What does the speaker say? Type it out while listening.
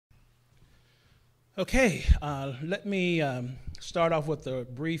Okay, let me start off with a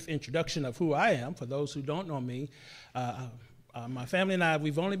brief introduction of who I am. For those who don't know me, my family and I,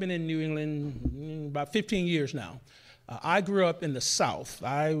 we've only been in New England about 15 years now. I grew up in the South.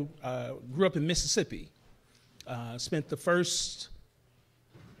 I grew up in Mississippi. Spent the first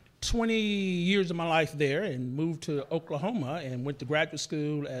 20 years of my life there and moved to Oklahoma and went to graduate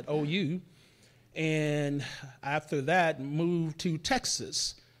school at OU. And after that, moved to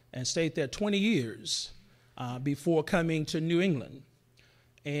Texas and stayed there 20 years before coming to New England.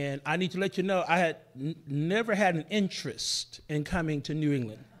 And I need to let you know, I had never had an interest in coming to New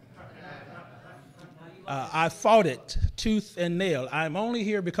England. I fought it tooth and nail. I'm only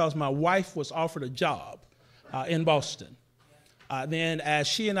here because my wife was offered a job in Boston. Then as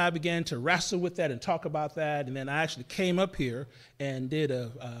she and I began to wrestle with that and talk about that, and then I actually came up here and did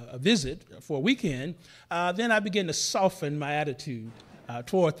a visit for a weekend, then I began to soften my attitude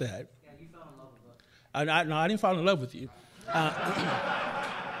toward that. Yeah, you fell in love with us. No, I didn't fall in love with you.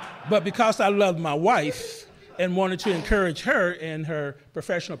 But because I loved my wife and wanted to encourage her in her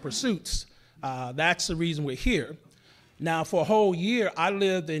professional pursuits, that's the reason we're here. Now, for a whole year, I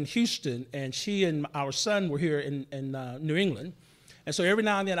lived in Houston, and she and our son were here in New England. And so every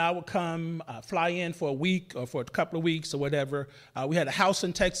now and then I would come, fly in for a week or for a couple of weeks or whatever. We had a house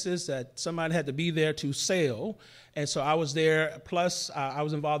in Texas that somebody had to be there to sell. And so I was there, plus I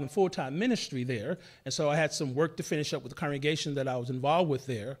was involved in full-time ministry there. And so I had some work to finish up with the congregation that I was involved with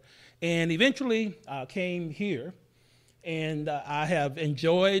there. And eventually came here. And I have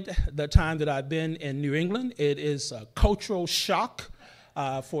enjoyed the time that I've been in New England. It is a cultural shock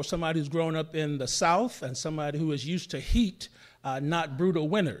for somebody who's grown up in the South and somebody who is used to heat, not brutal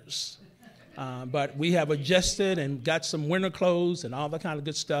winters. But we have adjusted and got some winter clothes and all that kind of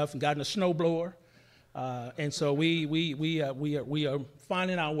good stuff and gotten a snowblower. And so we are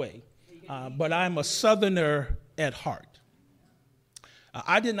finding our way. But I'm a Southerner at heart.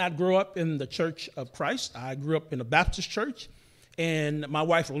 I did not grow up in the Church of Christ. I grew up in a Baptist church, and my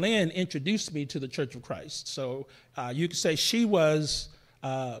wife, Lynn, introduced me to the Church of Christ. So you could say she was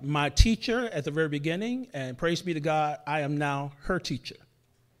my teacher at the very beginning, and praise be to God, I am now her teacher.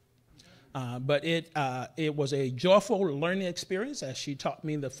 But it was a joyful learning experience as she taught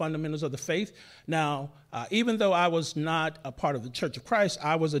me the fundamentals of the faith. Now, even though I was not a part of the Church of Christ,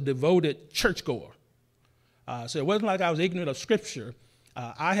 I was a devoted churchgoer. So it wasn't like I was ignorant of Scripture.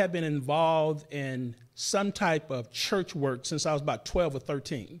 I have been involved in some type of church work since I was about 12 or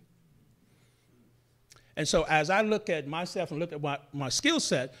 13. And so as I look at myself and look at my skill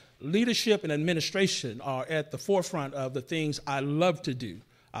set, leadership and administration are at the forefront of the things I love to do.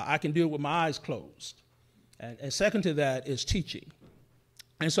 I can do it with my eyes closed. And second to that is teaching.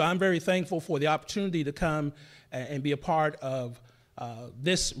 And so I'm very thankful for the opportunity to come and be a part of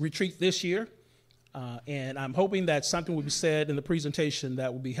this retreat this year. And I'm hoping that something will be said in the presentation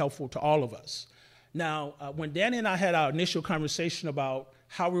that will be helpful to all of us. Now, when Danny and I had our initial conversation about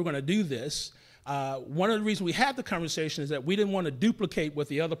how we were going to do this, one of the reasons we had the conversation is that we didn't want to duplicate what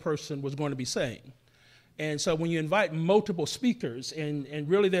the other person was going to be saying. And so when you invite multiple speakers and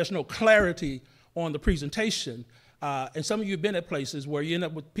really there's no clarity on the presentation, and some of you have been at places where you end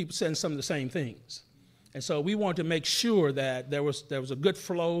up with people saying some of the same things. And so we wanted to make sure that there was a good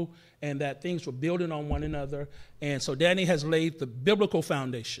flow and that things were building on one another. And so Danny has laid the biblical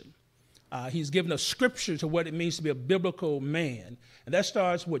foundation. He's given us scripture to what it means to be a biblical man. And that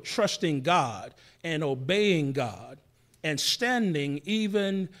starts with trusting God and obeying God and standing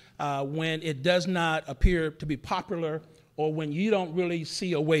even when it does not appear to be popular or when you don't really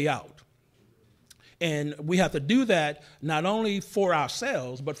see a way out. And we have to do that not only for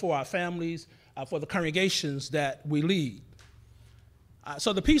ourselves, but for our families, for the congregations that we lead.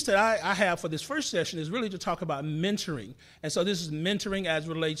 So the piece that I have for this first session is really to talk about mentoring. And so this is mentoring as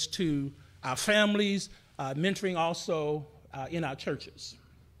relates to our families, mentoring also in our churches.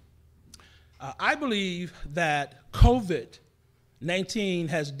 I believe that COVID-19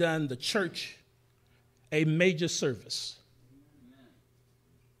 has done the church a major service.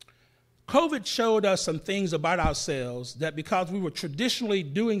 COVID showed us some things about ourselves that because we were traditionally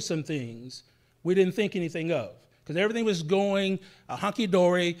doing some things, we didn't think anything of. Because everything was going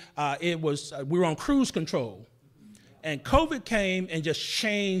hunky-dory. We were on cruise control. And COVID came and just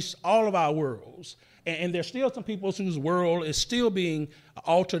changed all of our worlds. And there's still some people whose world is still being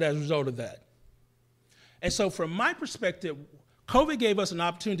altered as a result of that. And so from my perspective, COVID gave us an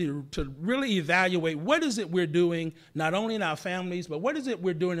opportunity to really evaluate what is it we're doing, not only in our families, but what is it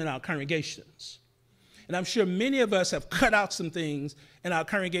we're doing in our congregations. And I'm sure many of us have cut out some things in our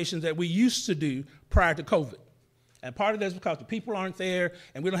congregations that we used to do prior to COVID. And part of that is because the people aren't there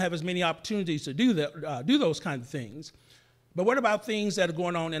and we don't have as many opportunities to do those kinds of things. But what about things that are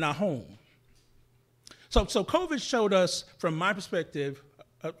going on in our home? So COVID showed us, from my perspective,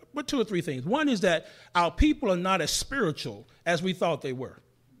 two or three things. One is that our people are not as spiritual as we thought they were.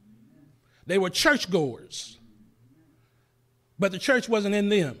 They were churchgoers, but the church wasn't in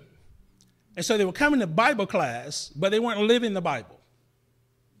them. And so they were coming to Bible class, but they weren't living the Bible.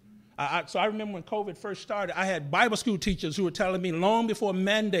 So I remember when COVID first started, I had Bible school teachers who were telling me long before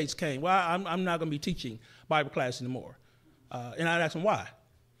mandates came, well, I'm not going to be teaching Bible class anymore. And I'd ask them, why?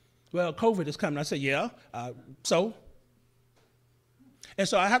 Well, COVID is coming. I said, yeah, so? And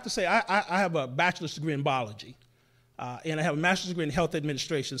so I have to say, I have a bachelor's degree in biology, and I have a master's degree in health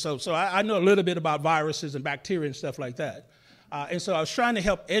administration. So I know a little bit about viruses and bacteria and stuff like that. And so I was trying to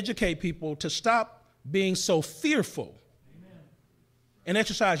help educate people to stop being so fearful and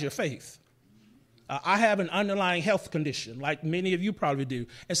exercise your faith. I have an underlying health condition, like many of you probably do.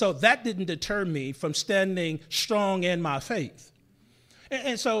 And so that didn't deter me from standing strong in my faith.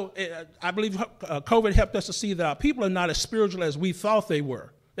 And so I believe COVID helped us to see that our people are not as spiritual as we thought they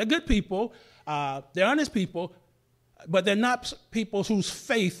were. They're good people, they're honest people, but they're not people whose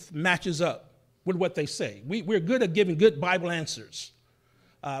faith matches up with what they say. We're good at giving good Bible answers,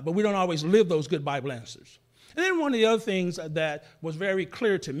 but we don't always live those good Bible answers. And then one of the other things that was very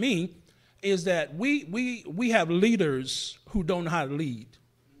clear to me is that we have leaders who don't know how to lead.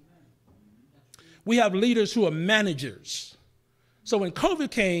 We have leaders who are managers. So when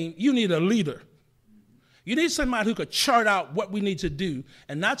COVID came, you need a leader. You need somebody who could chart out what we need to do,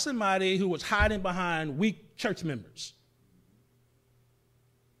 and not somebody who was hiding behind weak church members.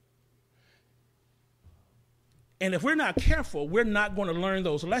 And if we're not careful, we're not going to learn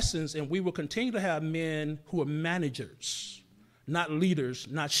those lessons, and we will continue to have men who are managers, not leaders,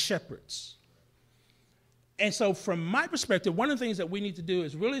 not shepherds. And so from my perspective, one of the things that we need to do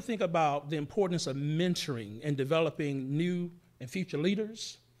is really think about the importance of mentoring and developing new and future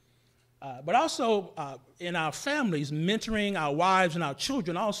leaders, but also in our families, mentoring our wives and our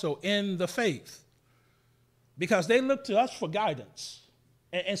children also in the faith, because they look to us for guidance.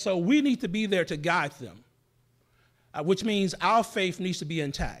 And so we need to be there to guide them, which means our faith needs to be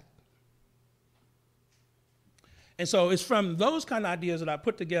intact. And so it's from those kind of ideas that I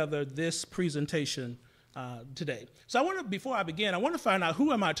put together this presentation today. So before I begin, I want to find out,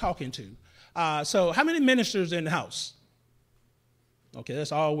 who am I talking to? So how many ministers are in the house? Okay,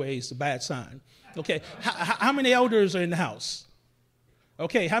 that's always a bad sign. Okay, how many elders are in the house?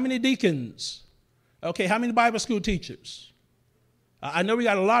 Okay, how many deacons? Okay, how many Bible school teachers? I know we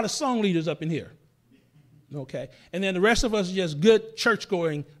got a lot of song leaders up in here. Okay, and then the rest of us are just good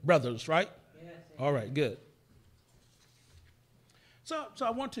church-going brothers, right? Yes. All right, good. So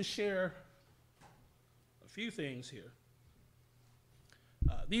I want to share a few things here.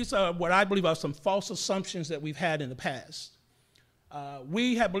 These are what I believe are some false assumptions that we've had in the past.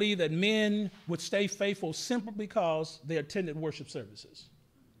 We have believed that men would stay faithful simply because they attended worship services.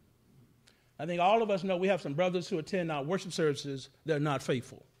 I think all of us know we have some brothers who attend our worship services that are not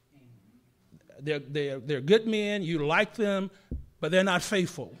faithful. They're good men, you like them, but they're not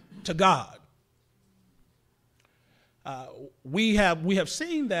faithful to God. We have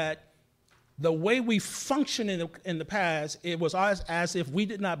seen that the way we function in the past, it was as if we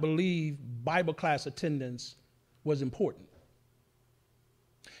did not believe Bible class attendance was important.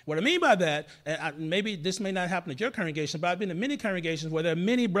 What I mean by that, and maybe this may not happen at your congregation, but I've been to many congregations where there are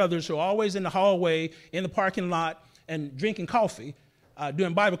many brothers who are always in the hallway, in the parking lot, and drinking coffee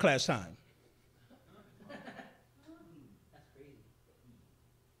during Bible class time. That's crazy.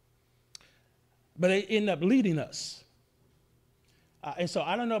 But they end up leading us. And so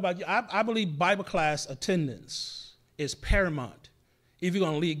I don't know about you. I believe Bible class attendance is paramount if you're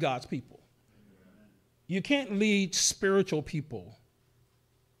going to lead God's people. You can't lead spiritual people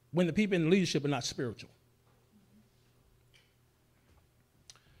when the people in leadership are not spiritual.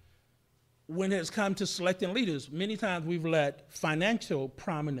 When it's come to selecting leaders, many times we've let financial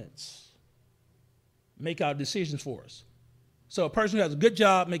prominence make our decisions for us. So a person who has a good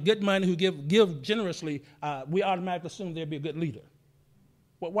job, make good money, who give generously, we automatically assume they'll be a good leader.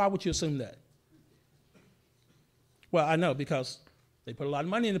 Well, why would you assume that? Well, I know, because they put a lot of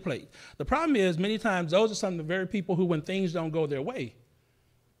money in the plate. The problem is, many times, those are some of the very people who, when things don't go their way,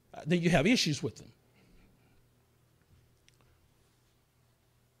 then you have issues with them.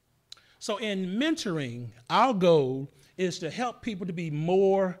 So in mentoring, our goal is to help people to be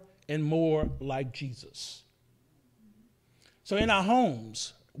more and more like Jesus. So in our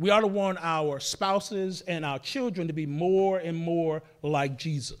homes, we ought to want our spouses and our children to be more and more like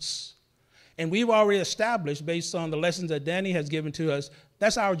Jesus. And we've already established, based on the lessons that Danny has given to us,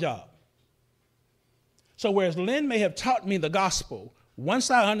 that's our job. So whereas Lynn may have taught me the gospel,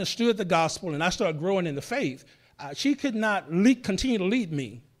 once I understood the gospel and I started growing in the faith, she could not continue to lead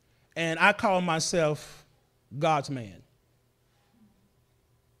me. And I call myself God's man.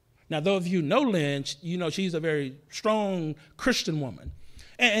 Now, those of you who know Lynn, you know she's a very strong Christian woman.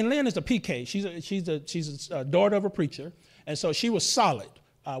 And Lynn is a PK. She's a daughter of a preacher. And so she was solid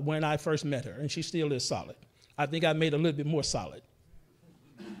when I first met her, and she still is solid. I think I made her a little bit more solid.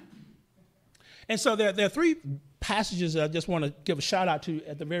 And so there are three passages that I just want to give a shout out to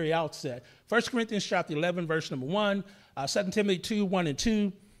at the very outset. 1 Corinthians chapter 11, verse number 1, 2 Timothy 2, 1 and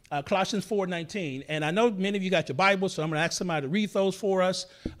 2, Colossians 4, 19. And I know many of you got your Bible, so I'm going to ask somebody to read those for us.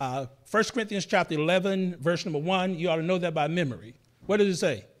 1 Corinthians chapter 11, verse number 1, you ought to know that by memory. What does it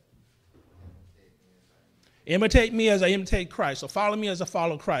say? Imitate me as I imitate Christ. So follow me as I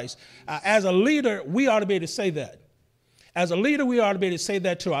follow Christ. As a leader, we ought to be able to say that. As a leader, we ought to be able to say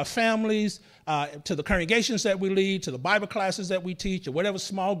that to our families, to the congregations that we lead, to the Bible classes that we teach, or whatever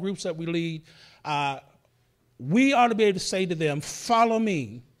small groups that we lead. We ought to be able to say to them, follow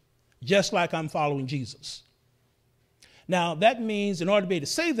me just like I'm following Jesus. Now, that means in order to be able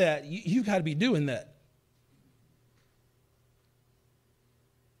to say that, you've got to be doing that.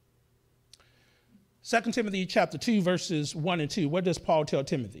 2 Timothy chapter 2, verses 1 and 2. What does Paul tell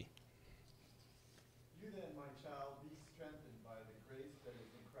Timothy? You then, my child, be strengthened by the grace that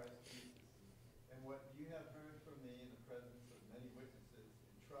is in Christ Jesus. And what you have heard from me in the presence of many witnesses,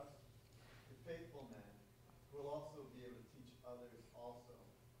 entrust to faithful men who will also be able to teach others also.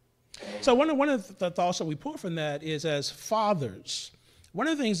 So one of the thoughts that we pull from that is, as fathers, one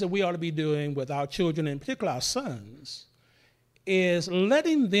of the things that we ought to be doing with our children, in particular our sons, is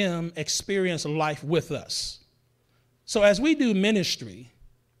letting them experience life with us. So as we do ministry,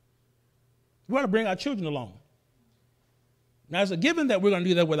 we ought to bring our children along. Now, it's a given that we're going to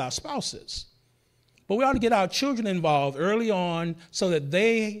do that with our spouses, but we ought to get our children involved early on so that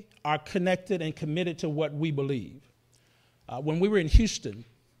they are connected and committed to what we believe. When we were in Houston,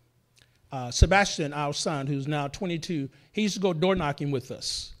 Sebastian, our son, who's now 22, he used to go door knocking with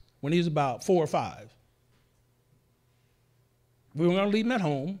us when he was about 4 or 5. We weren't going to leave him at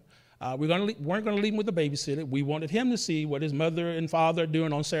home. We weren't going to leave him with a babysitter. We wanted him to see what his mother and father are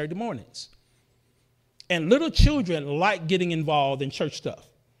doing on Saturday mornings. And little children like getting involved in church stuff.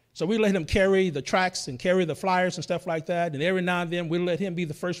 So we let him carry the tracts and carry the flyers and stuff like that. And every now and then we let him be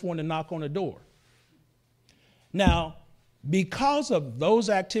the first one to knock on the door. Now, because of those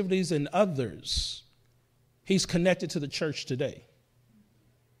activities and others, he's connected to the church today.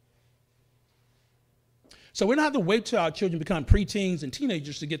 So we don't have to wait till our children become preteens and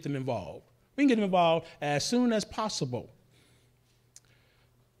teenagers to get them involved. We can get them involved as soon as possible.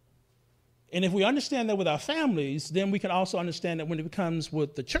 And if we understand that with our families, then we can also understand that when it becomes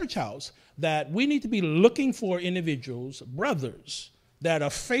with the church house, that we need to be looking for individuals, brothers, that are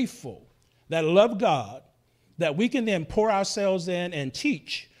faithful, that love God, that we can then pour ourselves in and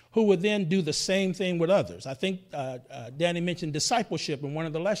teach, who would then do the same thing with others. I think Danny mentioned discipleship in one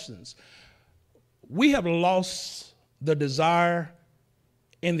of the lessons. We have lost the desire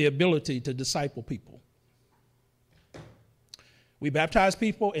and the ability to disciple people. We baptize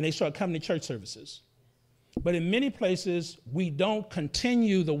people and they start coming to church services. But in many places, we don't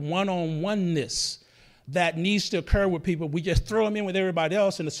continue the one-on-oneness that needs to occur with people. We just throw them in with everybody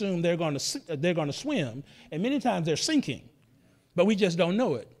else and assume they're going to swim. And many times they're sinking, but we just don't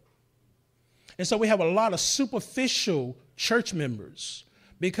know it. And so we have a lot of superficial church members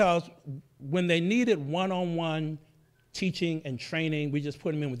because when they needed one-on-one teaching and training, we just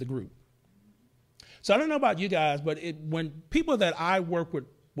put them in with the group. So I don't know about you guys, but when people that I work with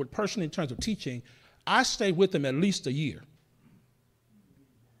personally in terms of teaching, I stay with them at least a year.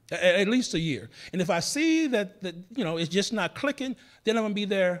 At least a year. And if I see that it's just not clicking, then I'm going to be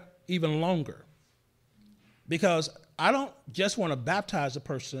there even longer. Because I don't just want to baptize a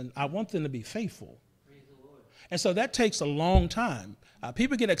person, I want them to be faithful. Praise the Lord. And so that takes a long time.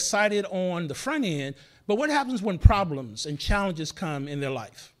 People get excited on the front end, but what happens when problems and challenges come in their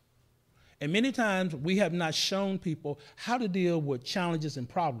life? And many times we have not shown people how to deal with challenges and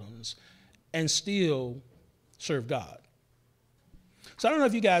problems and still serve God. So I don't know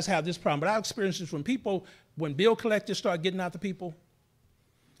if you guys have this problem, but I've experienced this when bill collectors start getting out to people,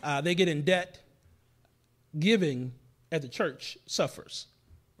 they get in debt. Giving at the church suffers.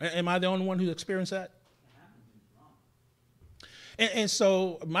 Am I the only one who's experienced that? And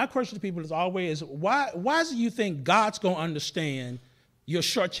so my question to people is always, why do you think God's going to understand you're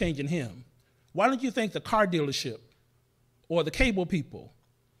shortchanging him? Why don't you think the car dealership or the cable people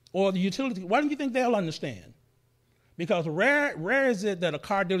or the utility, why don't you think they'll understand? Because rare is it that a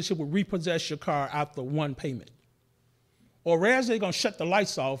car dealership will repossess your car after one payment. Or rare is it they're going to shut the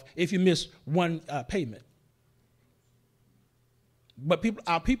lights off if you miss one payment. But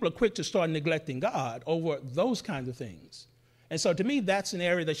our people are quick to start neglecting God over those kinds of things. And so to me, that's an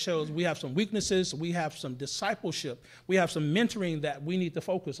area that shows we have some weaknesses, we have some discipleship, we have some mentoring that we need to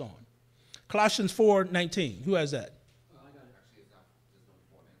focus on. Colossians 4:19. Who has that? I got it.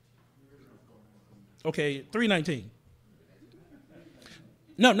 Okay, 3:19.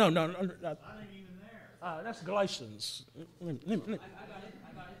 No. Not even there. That's Galatians. I got it. I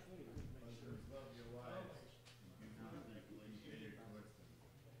got it.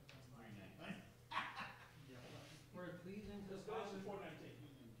 For it pleasing to the Father.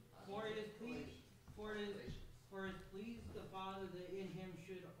 For it pleased the Father that in him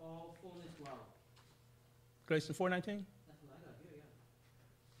should all fullness dwell. Galatians 4:19. That's what I got here, yeah.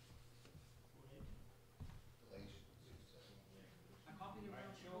 I copied it My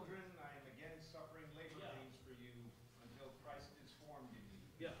from children, I am again suffering labor pains for you until Christ is formed in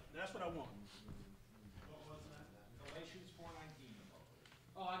you. Yeah, that's what I want. What was that? Galatians 4:19.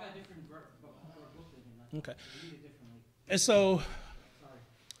 Oh, I got different book than him. Okay. I read it differently. And so Sorry.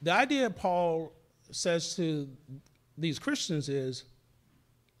 the idea Paul says to these Christians is,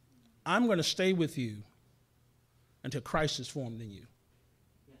 I'm going to stay with you until Christ is formed in you.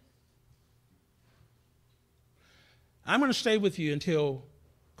 Yes. I'm going to stay with you until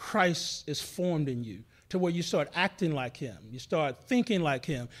Christ is formed in you, to where you start acting like him, you start thinking like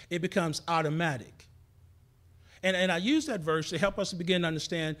him. It becomes automatic. And I use that verse to help us to begin to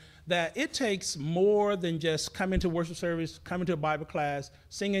understand that it takes more than just coming to worship service, coming to a Bible class,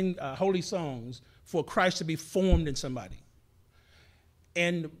 singing holy songs for Christ to be formed in somebody.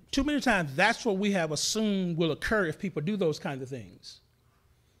 And too many times, that's what we have assumed will occur if people do those kinds of things.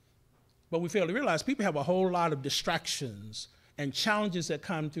 But we fail to realize people have a whole lot of distractions and challenges that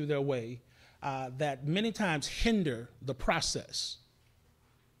come through their way that many times hinder the process.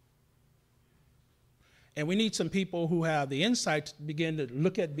 And we need some people who have the insight to begin to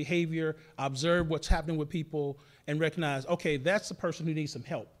look at behavior, observe what's happening with people, and recognize, okay, that's the person who needs some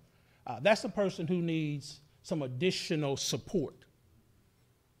help. That's the person who needs some additional support.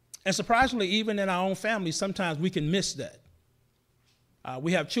 And surprisingly, even in our own family, sometimes we can miss that.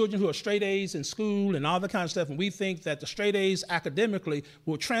 We have children who are straight A's in school and all that kind of stuff, and we think that the straight A's academically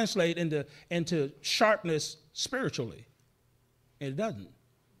will translate into sharpness spiritually. And it doesn't.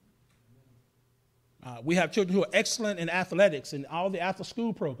 We have children who are excellent in athletics and all the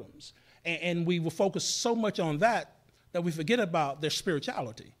after-school programs, and we will focus so much on that we forget about their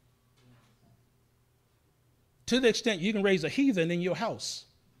spirituality. To the extent you can raise a heathen in your house.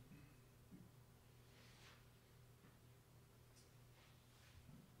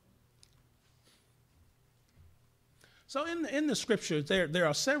 So in the scriptures, there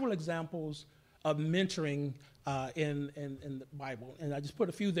are several examples of mentoring in the Bible, and I just put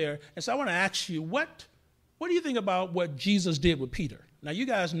a few there. And so I want to ask you, what do you think about what Jesus did with Peter? Now, you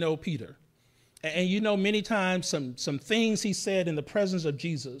guys know Peter, and you know many times some things he said in the presence of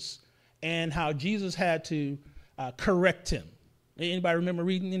Jesus and how Jesus had to correct him. Anybody remember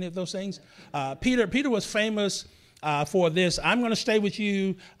reading any of those things? Peter was famous for this: I'm going to stay with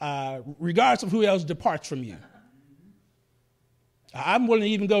you regardless of who else departs from you. I'm willing to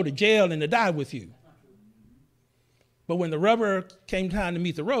even go to jail and to die with you. But when the rubber came time to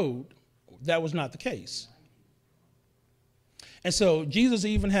meet the road, that was not the case. And so Jesus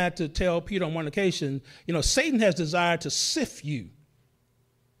even had to tell Peter on one occasion, Satan has desired to sift you,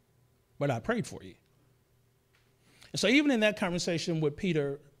 but I prayed for you. And so even in that conversation with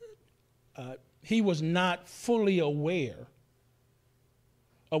Peter, he was not fully aware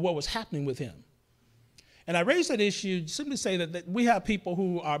of what was happening with him. And I raise that issue simply to say that we have people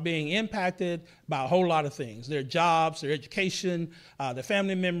who are being impacted by a whole lot of things: their jobs, their education, their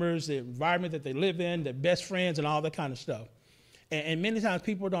family members, the environment that they live in, their best friends, and all that kind of stuff. And many times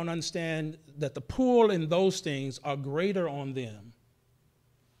people don't understand that the pull in those things are greater on them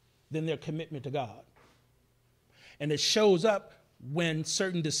than their commitment to God. And it shows up when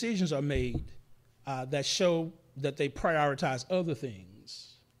certain decisions are made that show that they prioritize other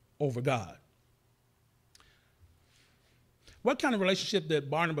things over God. What kind of relationship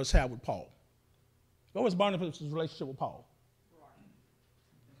did Barnabas have with Paul? What was Barnabas' relationship with Paul?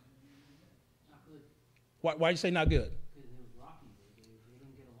 Not good. Why do you say not good? Because it was rocky. They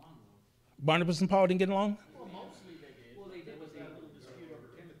didn't get along well. Barnabas and Paul didn't get along? Well, mostly they did. Well, they did. There was that little dispute over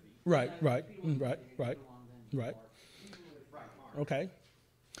Timothy. Right. Okay.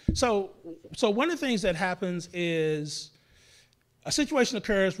 So one of the things that happens is a situation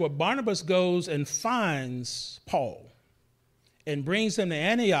occurs where Barnabas goes and finds Paul and brings him to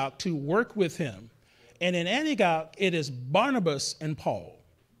Antioch to work with him. And in Antioch, it is Barnabas and Paul.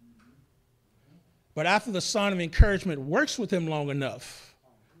 But after the son of encouragement works with him long enough,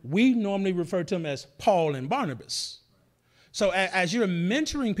 we normally refer to him as Paul and Barnabas. So as you're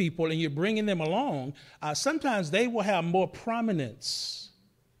mentoring people and you're bringing them along, sometimes they will have more prominence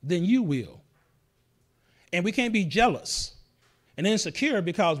than you will. And we can't be jealous and insecure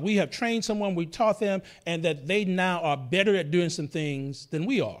because we have trained someone, we taught them, and that they now are better at doing some things than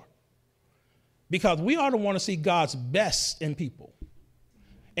we are. Because we ought to want to see God's best in people.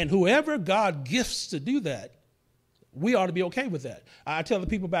 And whoever God gifts to do that, we ought to be okay with that. I tell the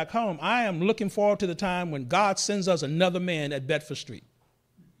people back home, I am looking forward to the time when God sends us another man at Bedford Street.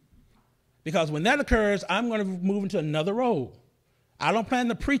 Because when that occurs, I'm going to move into another role. I don't plan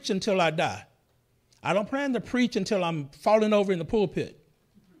to preach until I die. I don't plan to preach until I'm falling over in the pulpit.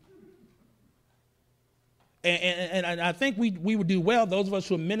 And I think we would do well, those of us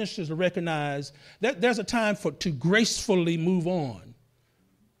who are ministers, to recognize that there's a time to gracefully move on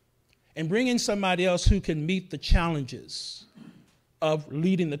and bring in somebody else who can meet the challenges of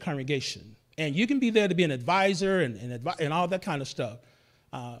leading the congregation. And you can be there to be an advisor and all that kind of stuff.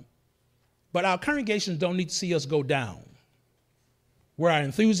 But our congregations don't need to see us go down, where our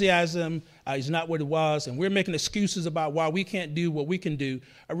enthusiasm is not what it was, and we're making excuses about why we can't do what we can do.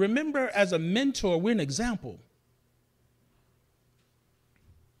 Remember, as a mentor, we're an example.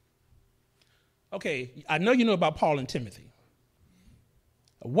 Okay, I know you know about Paul and Timothy.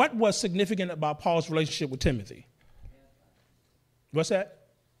 What was significant about Paul's relationship with Timothy? What's that?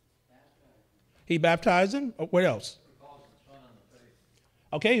 He baptized him? What else?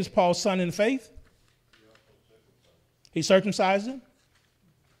 Okay, he was Paul's son in faith. He circumcised him.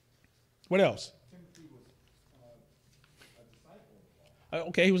 What else? Timothy was a disciple.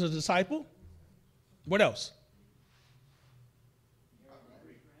 Okay, he was a disciple. What else?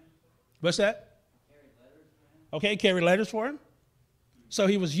 What's that? Okay, carried letters for him. So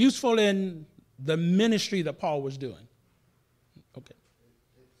he was useful in the ministry that Paul was doing. Okay.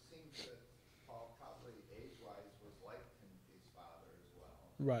 It seems that Paul probably age-wise was like Timothy's father as well.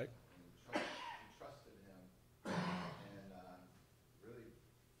 Right. And he trusted him and really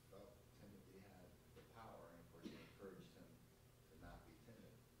felt Timothy had the power, and of course he encouraged him to not be timid.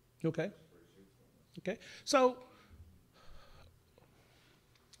 Okay. For his youthfulness. Okay. So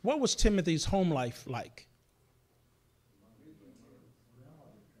what was Timothy's home life like?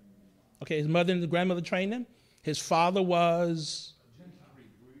 Okay, his mother and his grandmother trained him. His father was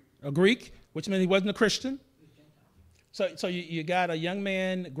a Greek, which meant he wasn't a Christian. So you got a young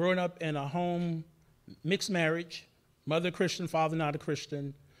man growing up in a home, mixed marriage, mother Christian, father not a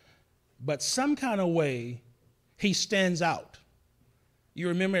Christian, but some kind of way he stands out. You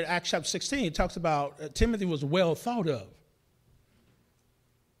remember in Acts chapter 16, it talks about Timothy was well thought of.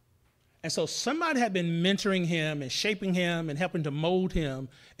 And so somebody had been mentoring him and shaping him and helping to mold him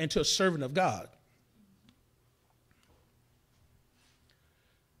into a servant of God.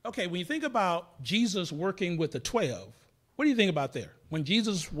 Okay, when you think about Jesus working with the 12, what do you think about there? When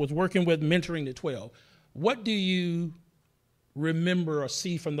Jesus was working with mentoring the 12, what do you remember or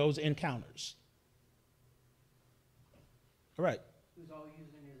see from those encounters? All right. He was always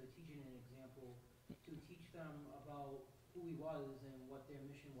using it as a teaching and example to teach them about who he was and what their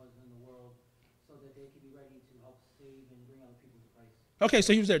mission was in the world so that they could be ready to help save and bring other people to Christ. Okay,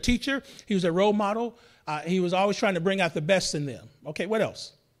 so he was their teacher. He was their role model. He was always trying to bring out the best in them. Okay, what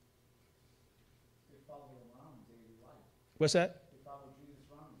else? They followed him around in daily life. What's that? They followed Jesus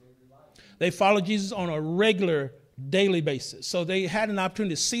around in daily life. They followed Jesus on a regular, daily basis. So they had an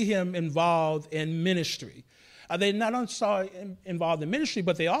opportunity to see him involved in ministry. They not only saw him involved in ministry,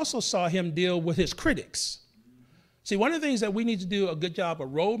 but they also saw him deal with his critics. See, one of the things that we need to do a good job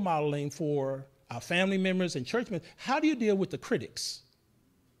of role modeling for our family members and church members, how do you deal with the critics?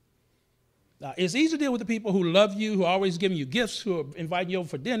 It's easy to deal with the people who love you, who are always giving you gifts, who are inviting you over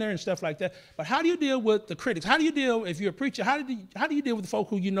for dinner and stuff like that. But how do you deal with the critics? How do you deal, if you're a preacher, how do you deal with the folk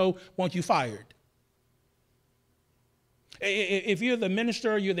who you know want you fired? If you're the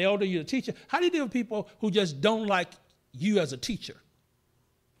minister, you're the elder, you're the teacher, how do you deal with people who just don't like you as a teacher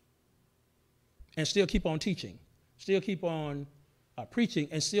and still keep on teaching, still keep on preaching,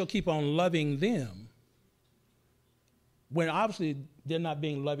 and still keep on loving them when obviously they're not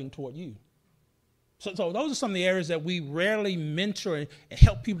being loving toward you? So those are some of the areas that we rarely mentor and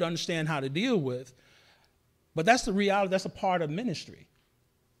help people to understand how to deal with. But that's the reality. That's a part of ministry.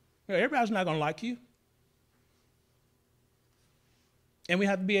 You know, everybody's not going to like you. And we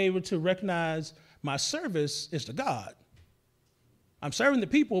have to be able to recognize my service is to God. I'm serving the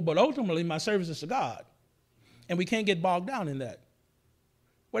people, but ultimately my service is to God. And we can't get bogged down in that.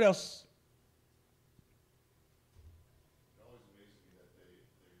 What else? It always amazes me that they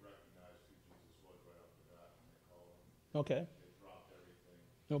recognized who Jesus was right off the bat when they called him. Okay. They dropped everything.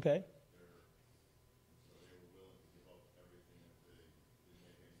 Okay. So they were willing to give up everything if they didn't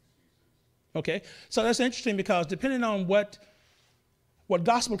make any excuses. Okay. So that's interesting because depending on what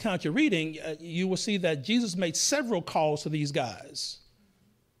gospel account you're reading, you will see that Jesus made several calls to these guys.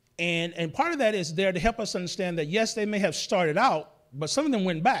 And part of that is there to help us understand that, yes, they may have started out, but some of them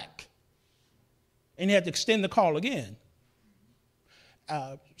went back. And he had to extend the call again.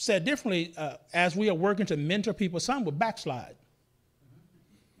 Said differently, as we are working to mentor people, some will backslide.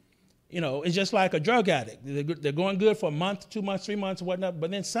 You know, it's just like a drug addict. They're going good for a month, 2 months, 3 months, whatnot,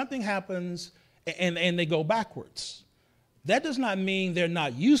 but then something happens and they go backwards. That does not mean they're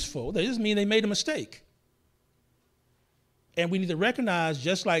not useful. That just means they made a mistake. And we need to recognize,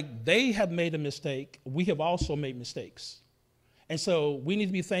 just like they have made a mistake, we have also made mistakes. And so we need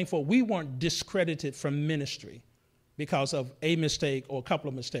to be thankful we weren't discredited from ministry because of a mistake or a couple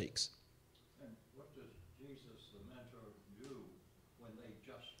of mistakes. And what does Jesus, the mentor, do when they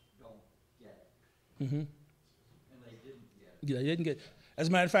just don't get it? Mm-hmm. And they didn't get it. Yeah, they didn't get it. As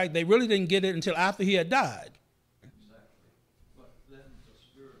a matter of fact, they really didn't get it until after he had died. Exactly. But then the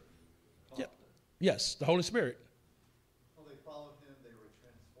Spirit taught Yep. them. Yes, the Holy Spirit. Well, they followed him, they were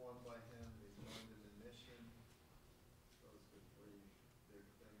transformed by him, they joined in the mission. Those were three big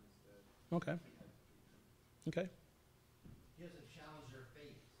things that Okay. he had to do. Okay. He doesn't challenge their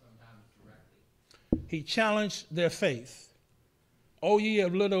faith sometimes directly. He challenged their faith. O ye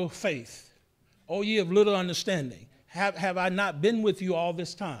of little faith. O ye of little understanding. Have I not been with you all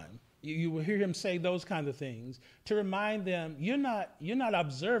this time? You will hear him say those kinds of things to remind them you're not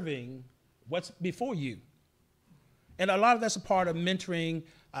observing what's before you. And a lot of that's a part of mentoring,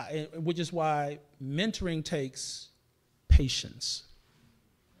 which is why mentoring takes patience,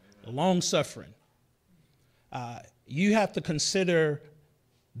 long suffering. You have to consider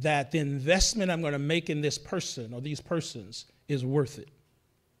that the investment I'm going to make in this person or these persons is worth it,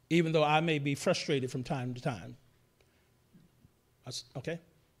 even though I may be frustrated from time to time. Okay?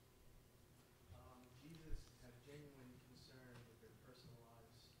 Jesus had genuine concern with their personal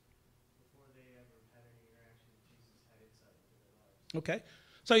lives before they ever had any interaction. Jesus had insight into their lives. Okay.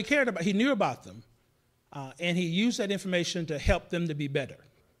 So he knew about them, and he used that information to help them to be better.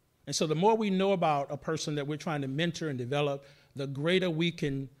 And so the more we know about a person that we're trying to mentor and develop, the greater we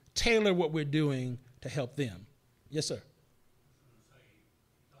can tailor what we're doing to help them. Yes, sir.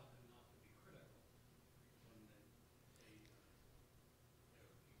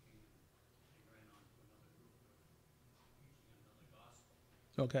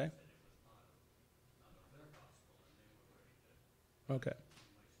 Okay. Okay.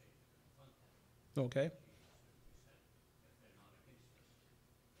 Okay.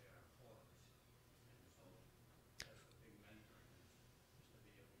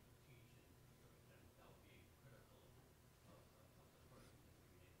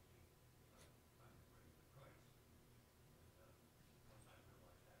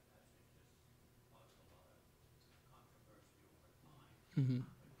 Mm-hmm.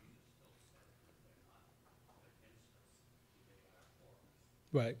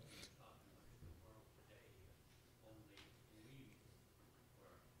 Right.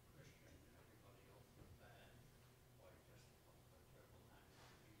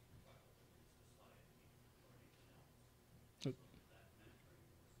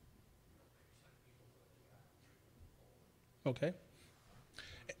 Okay.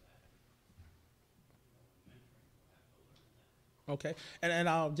 Okay. And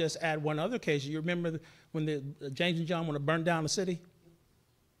I'll just add one other case. You remember when the James and John want to burn down the city?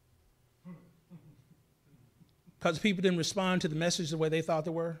 Because people didn't respond to the message the way they thought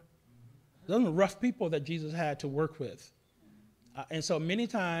they were. Those were rough people that Jesus had to work with. And so many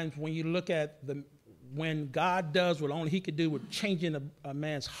times when you look at when God does what only he could do with changing a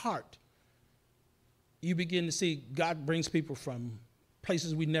man's heart, you begin to see God brings people from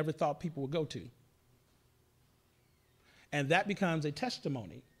places we never thought people would go to. And that becomes a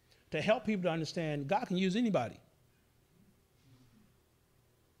testimony to help people to understand God can use anybody.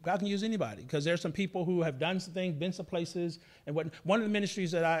 God can use anybody, because there's some people who have done some things, been some places. And one of the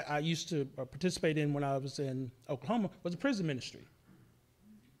ministries that I used to participate in when I was in Oklahoma was a prison ministry.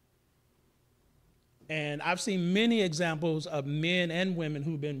 And I've seen many examples of men and women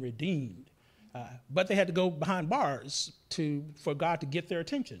who've been redeemed. But they had to go behind bars for God to get their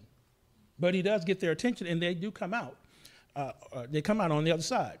attention. But he does get their attention, and they do come out. They come out on the other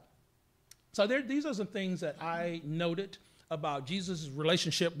side. So these are some things that I noted. about Jesus'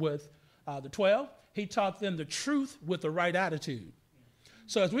 relationship with the 12. He taught them the truth with the right attitude.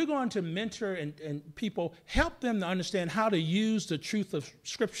 So as we're going to mentor and people, help them to understand how to use the truth of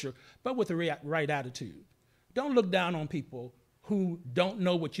Scripture, but with the right attitude. Don't look down on people who don't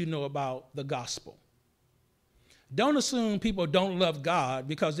know what you know about the gospel. Don't assume people don't love God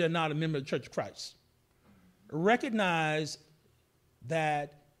because they're not a member of the Church of Christ. Recognize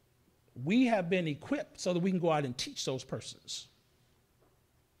that we have been equipped so that we can go out and teach those persons.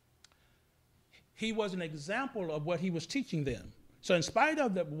 He was an example of what he was teaching them. So in spite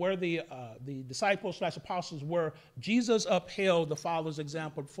of where the disciples/apostles were, Jesus upheld the Father's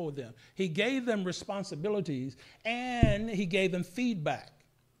example for them. He gave them responsibilities and he gave them feedback.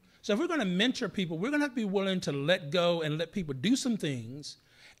 So if we're going to mentor people, we're going to have to be willing to let go and let people do some things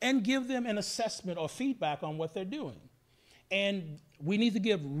and give them an assessment or feedback on what they're doing. And we need to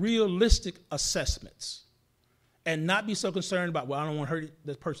give realistic assessments and not be so concerned about, well, I don't want to hurt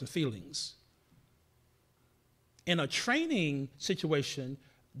this person's feelings. In a training situation,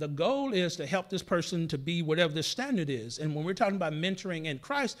 the goal is to help this person to be whatever the standard is. And when we're talking about mentoring in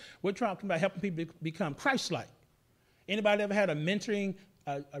Christ, we're talking about helping people become Christ-like. Anybody ever had a mentoring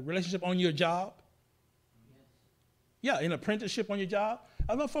a relationship on your job? Yeah, an apprenticeship on your job.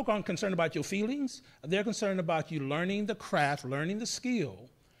 Other folk aren't concerned about your feelings. They're concerned about you learning the craft, learning the skill,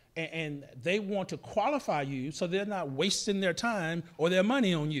 and they want to qualify you so they're not wasting their time or their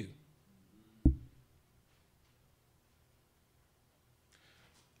money on you.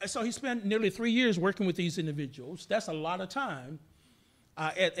 And so he spent nearly 3 years working with these individuals. That's a lot of time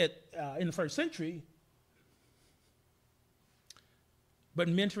in the first century. But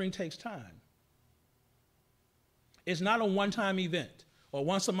mentoring takes time. It's not a one-time event or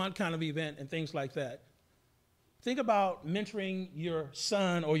once-a-month kind of event and things like that. Think about mentoring your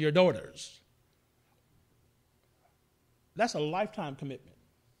son or your daughters. That's a lifetime commitment.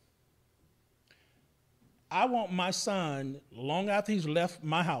 I want my son, long after he's left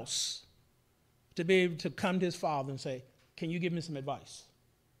my house, to be able to come to his father and say, can you give me some advice?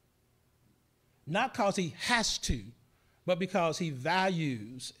 Not because he has to, but because he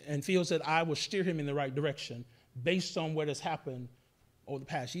values and feels that I will steer him in the right direction based on what has happened over the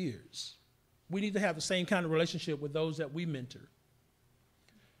past years. We need to have the same kind of relationship with those that we mentor.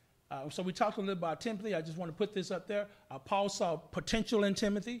 So we talked a little about Timothy. I just want to put this up there. Paul saw potential in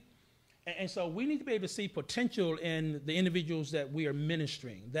Timothy. And so we need to be able to see potential in the individuals that we are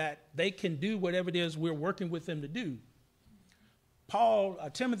ministering, that they can do whatever it is we're working with them to do.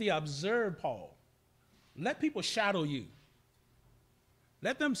 Timothy observed Paul. Let people shadow you.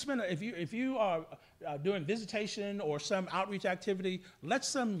 Let them spend, if you are doing visitation or some outreach activity, let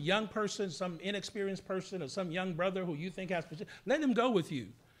some young person, some inexperienced person, or some young brother who you think has potential, let them go with you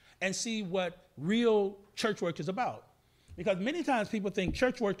and see what real church work is about. Because many times people think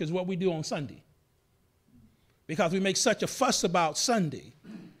church work is what we do on Sunday. Because we make such a fuss about Sunday.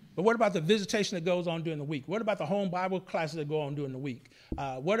 But what about the visitation that goes on during the week? What about the home Bible classes that go on during the week?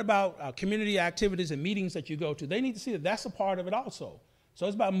 What about community activities and meetings that you go to? They need to see that that's a part of it also. So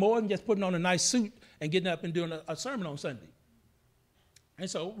it's about more than just putting on a nice suit and getting up and doing a sermon on Sunday. And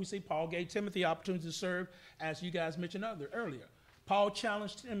so we see Paul gave Timothy opportunity to serve, as you guys mentioned earlier. Paul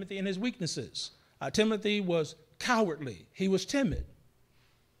challenged Timothy in his weaknesses. Timothy was cowardly. He was timid.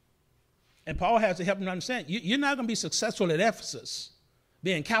 And Paul has to help him understand, you're not going to be successful at Ephesus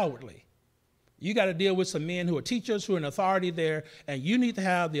being cowardly. You got to deal with some men who are teachers, who are in authority there, and you need to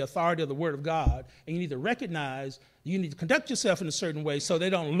have the authority of the Word of God, and you need to recognize, you need to conduct yourself in a certain way so they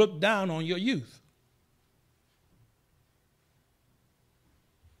don't look down on your youth.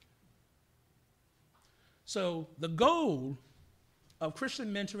 So the goal of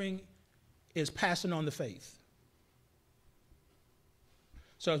Christian mentoring is passing on the faith.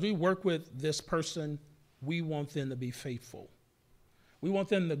 So as we work with this person, we want them to be faithful. We want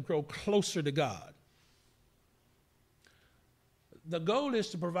them to grow closer to God. The goal is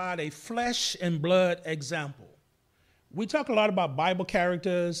to provide a flesh and blood example. We talk a lot about Bible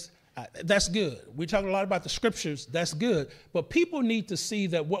characters. That's good. We talk a lot about the scriptures. That's good. But people need to see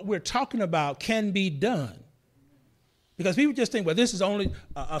that what we're talking about can be done. Because people just think, well, this is only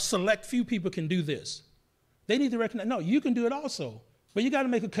a select few people can do this. They need to recognize, no, you can do it also. But you got to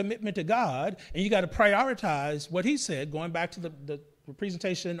make a commitment to God, and you got to prioritize what he said, going back to the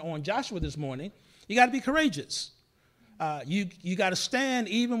presentation on Joshua this morning. You got to be courageous. You got to stand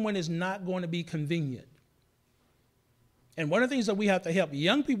even when it's not going to be convenient. And one of the things that we have to help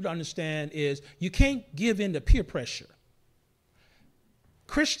young people to understand is you can't give in to peer pressure.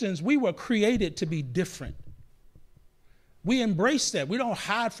 Christians, we were created to be different. We embrace that. We don't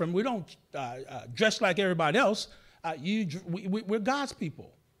hide from, we don't dress like everybody else. We're God's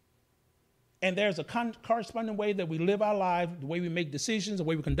people. And there's a corresponding way that we live our life, the way we make decisions, the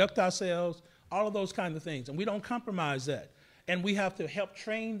way we conduct ourselves, all of those kinds of things. And we don't compromise that. And we have to help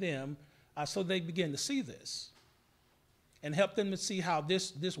train them so they begin to see this and help them to see how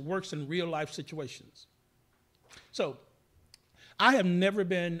this works in real life situations. So I have never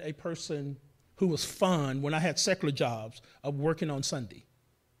been a person who was fun when I had secular jobs of working on Sunday.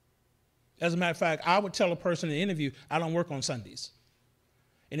 As a matter of fact, I would tell a person in an interview, I don't work on Sundays.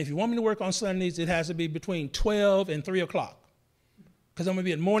 And if you want me to work on Sundays, it has to be between 12 and 3 o'clock. Because I'm going to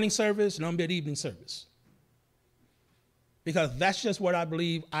be at morning service and I'm going to be at evening service. Because that's just what I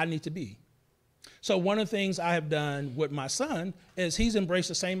believe I need to be. So one of the things I have done with my son is he's embraced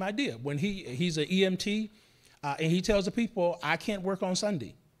the same idea. When he's an EMT and he tells the people, I can't work on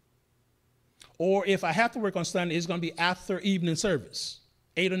Sunday. Or if I have to work on Sunday, it's going to be after evening service,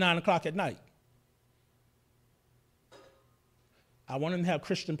 8 or 9 o'clock at night. I want them to have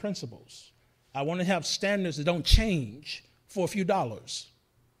Christian principles. I want to have standards that don't change for a few dollars.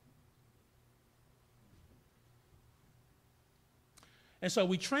 And so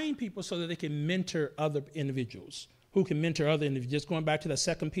we train people so that they can mentor other individuals, who can mentor other individuals. Just going back to the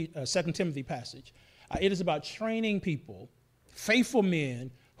 2 Timothy passage. It is about training people, faithful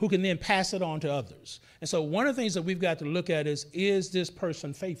men, who can then pass it on to others. And so one of the things that we've got to look at is this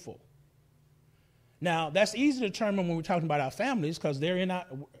person faithful? Now, that's easy to determine when we're talking about our families because they're in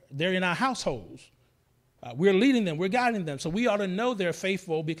our households. We're leading them. We're guiding them. So we ought to know they're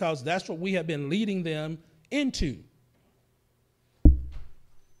faithful because that's what we have been leading them into.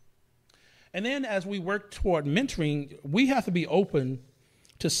 And then as we work toward mentoring, we have to be open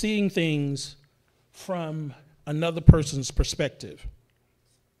to seeing things from another person's perspective.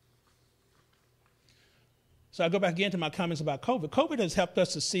 So I go back again to my comments about COVID. COVID has helped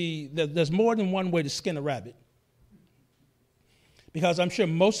us to see that there's more than one way to skin a rabbit. Because I'm sure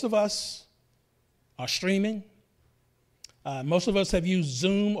most of us are streaming. Most of us have used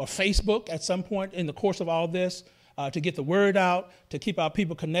Zoom or Facebook at some point in the course of all this to get the word out, to keep our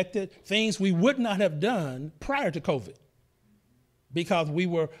people connected, things we would not have done prior to COVID because we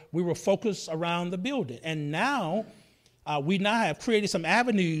were focused around the building. And now, we now have created some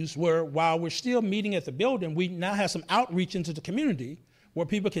avenues where while we're still meeting at the building, we now have some outreach into the community where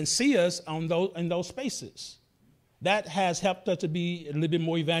people can see us in those spaces. That has helped us to be a little bit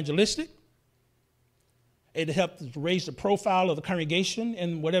more evangelistic. It helped to raise the profile of the congregation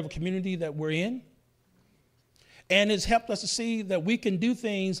in whatever community that we're in. And it's helped us to see that we can do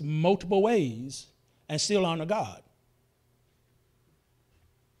things multiple ways and still honor God.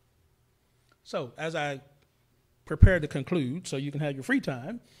 So as I prepare to conclude, so you can have your free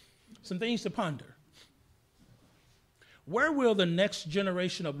time, some things to ponder. Where will the next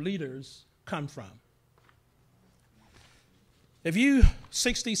generation of leaders come from? If you're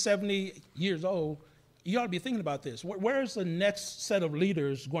 60, 70 years old, you ought to be thinking about this. Where's the next set of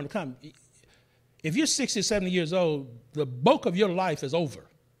leaders going to come? If you're 60, 70 years old, the bulk of your life is over.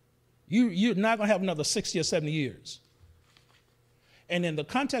 You're not going to have another 60 or 70 years. And in the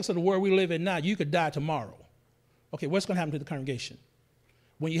context of the world we live in now, you could die tomorrow. Okay, what's going to happen to the congregation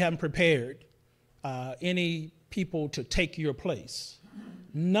when you haven't prepared any people to take your place?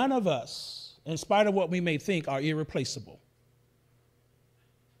 None of us, in spite of what we may think, are irreplaceable.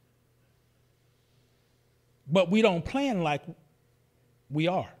 But we don't plan like we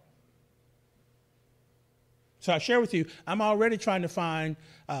are. So I share with you, I'm already trying to find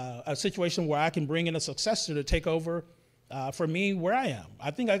a situation where I can bring in a successor to take over for me where I am.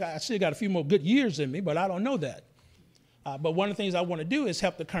 I think I still got a few more good years in me, but I don't know that. But one of the things I want to do is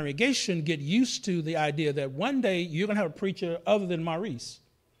help the congregation get used to the idea that one day you're going to have a preacher other than Maurice.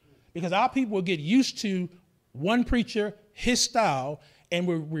 Because our people will get used to one preacher, his style, and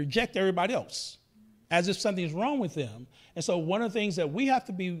will reject everybody else as if something is wrong with them. And so one of the things that we have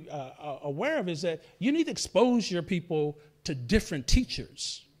to be aware of is that you need to expose your people to different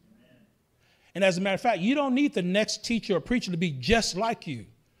teachers. And as a matter of fact, you don't need the next teacher or preacher to be just like you.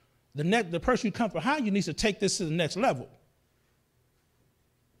 The person who comes behind you needs to take this to the next level.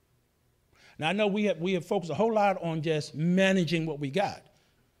 Now, I know we have focused a whole lot on just managing what we got.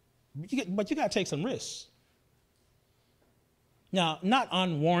 But you got to take some risks. Now, not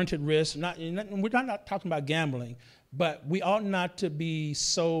unwarranted risks. We're not talking about gambling, but we ought not to be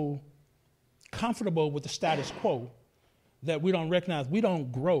so comfortable with the status quo that we don't recognize we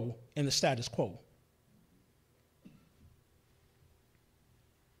don't grow in the status quo.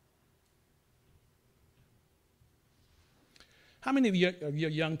 How many of your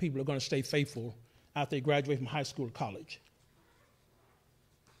young people are going to stay faithful after they graduate from high school or college?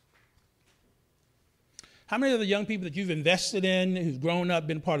 How many of the young people that you've invested in, who's grown up,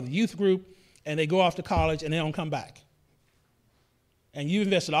 been part of the youth group, and they go off to college and they don't come back? And you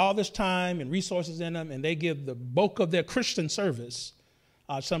invested all this time and resources in them, and they give the bulk of their Christian service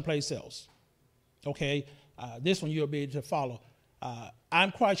someplace else. Okay, this one you'll be able to follow.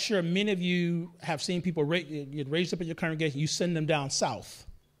 I'm quite sure many of you have seen people get raised up in your congregation. You send them down south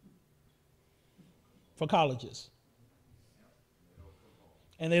for colleges.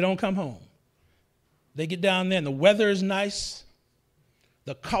 And they don't come home. They get down there and the weather is nice.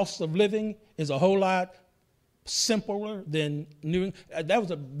 The cost of living is a whole lot simpler than New England. That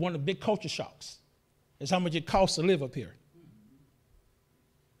was one of the big culture shocks, is how much it costs to live up here.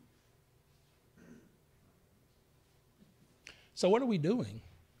 So what are we doing?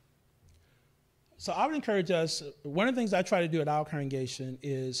 So I would encourage us, one of the things I try to do at our congregation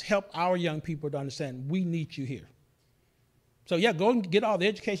is help our young people to understand we need you here. So yeah, go and get all the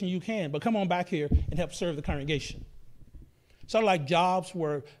education you can, but come on back here and help serve the congregation. Sort of like jobs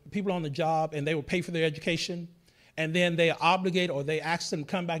where people on the job and they will pay for their education, and then they obligate or they ask them to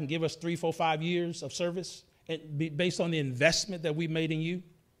come back and give us 3, 4, 5 years of service based on the investment that we made in you.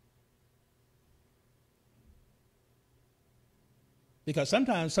 Because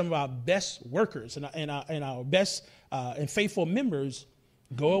sometimes some of our best workers and our best and faithful members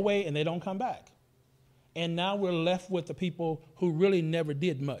go away and they don't come back. And now we're left with the people who really never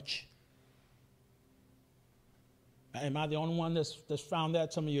did much. Am I the only one that's found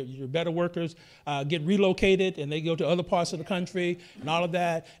that? Some of your better workers get relocated and they go to other parts of the country and all of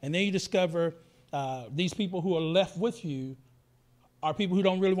that. And then you discover these people who are left with you are people who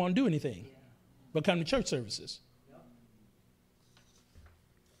don't really want to do anything but come to church services.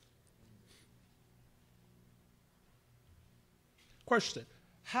 Question: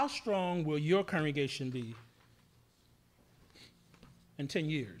 how strong will your congregation be in 10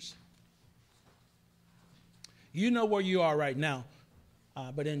 years? You know where you are right now,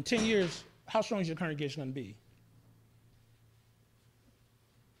 but in 10 years, how strong is your congregation going to be?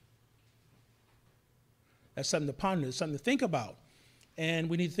 That's something to ponder, something to think about. And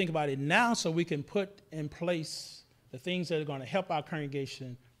we need to think about it now so we can put in place the things that are going to help our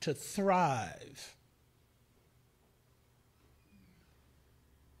congregation to thrive.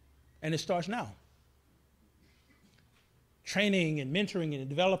 And it starts now. Training and mentoring and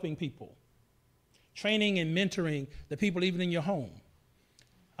developing people. Training and mentoring the people even in your home.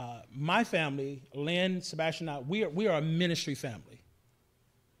 My family, Lynn, Sebastian, and I, we are a ministry family.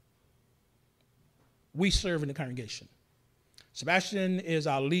 We serve in the congregation. Sebastian is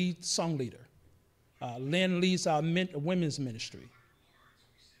our lead song leader. Lynn leads our women's ministry.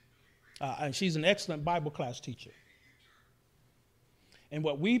 And she's an excellent Bible class teacher. And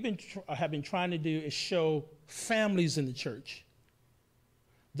what we've have been trying to do is show families in the church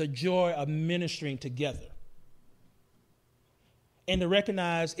the joy of ministering together. And to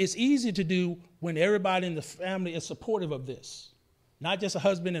recognize it's easy to do when everybody in the family is supportive of this. Not just a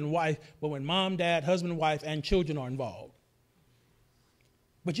husband and wife, but when mom, dad, husband, wife, and children are involved.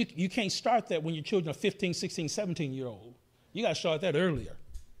 But you can't start that when your children are 15, 16, 17-year-old. You got to start that earlier.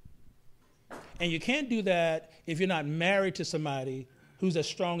 And you can't do that if you're not married to somebody who's as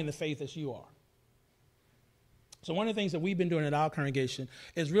strong in the faith as you are. So one of the things that we've been doing at our congregation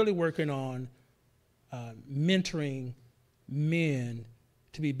is really working on mentoring men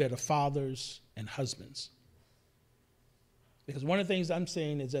to be better fathers and husbands. Because one of the things I'm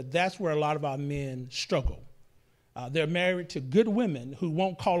saying is that that's where a lot of our men struggle. They're married to good women who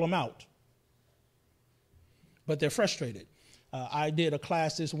won't call them out, but they're frustrated. I did a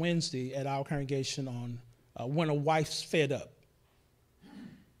class this Wednesday at our congregation on when a wife's fed up.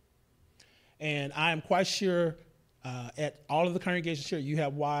 And I am quite sure at all of the congregations here, you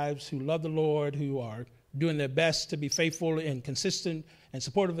have wives who love the Lord, who are doing their best to be faithful and consistent and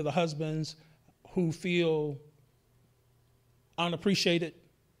supportive of the husbands, who feel unappreciated,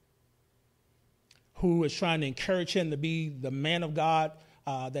 who is trying to encourage him to be the man of God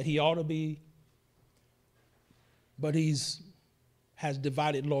that he ought to be, but has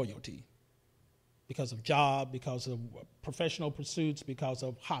divided loyalty because of job, because of professional pursuits, because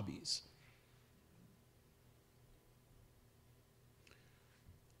of hobbies.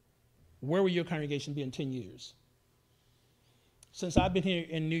 Where will your congregation be in 10 years? Since I've been here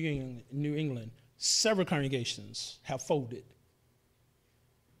in New England, several congregations have folded.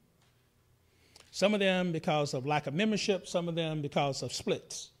 Some of them because of lack of membership, some of them because of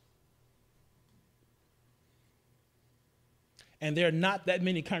splits. And there are not that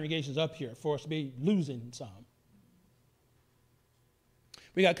many congregations up here for us to be losing some.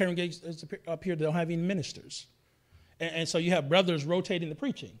 We got congregations up here that don't have any ministers. And so you have brothers rotating the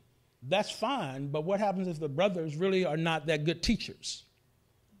preaching. That's fine, but what happens if the brothers really are not that good teachers?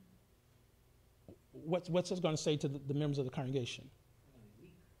 What's this going to say to the members of the congregation?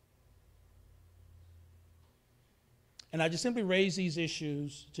 And I just simply raise these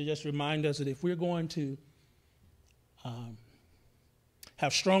issues to just remind us that if we're going to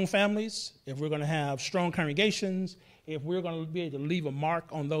have strong families, if we're going to have strong congregations, if we're going to be able to leave a mark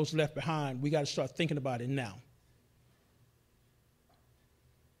on those left behind, we got to start thinking about it now.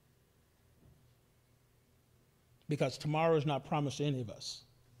 Because tomorrow is not promised to any of us.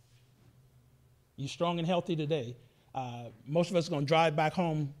 You're strong and healthy today. Most of us are going to drive back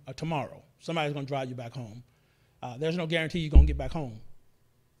home tomorrow. Somebody's going to drive you back home. There's no guarantee you're going to get back home.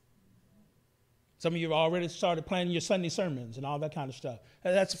 Some of you have already started planning your Sunday sermons and all that kind of stuff.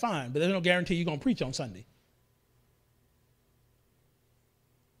 That's fine, but there's no guarantee you're going to preach on Sunday.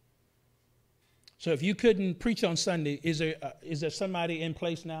 So if you couldn't preach on Sunday, is there somebody in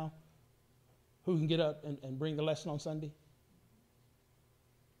place now who can get up and bring the lesson on Sunday?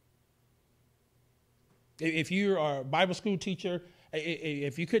 If you are a Bible school teacher,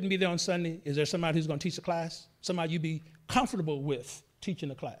 if you couldn't be there on Sunday, is there somebody who's going to teach the class? Somebody you'd be comfortable with teaching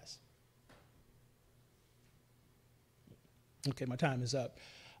the class? Okay, my time is up.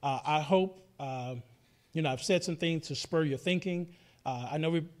 I hope, I've said some things to spur your thinking. I know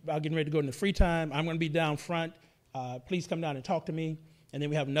we're getting ready to go into free time. I'm going to be down front. Please come down and talk to me. And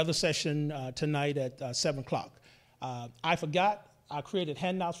then we have another session tonight at 7 o'clock. I forgot I created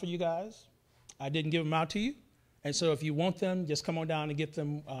handouts for you guys. I didn't give them out to you. And so if you want them, just come on down and get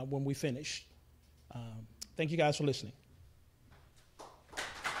them when we finish. Thank you guys for listening.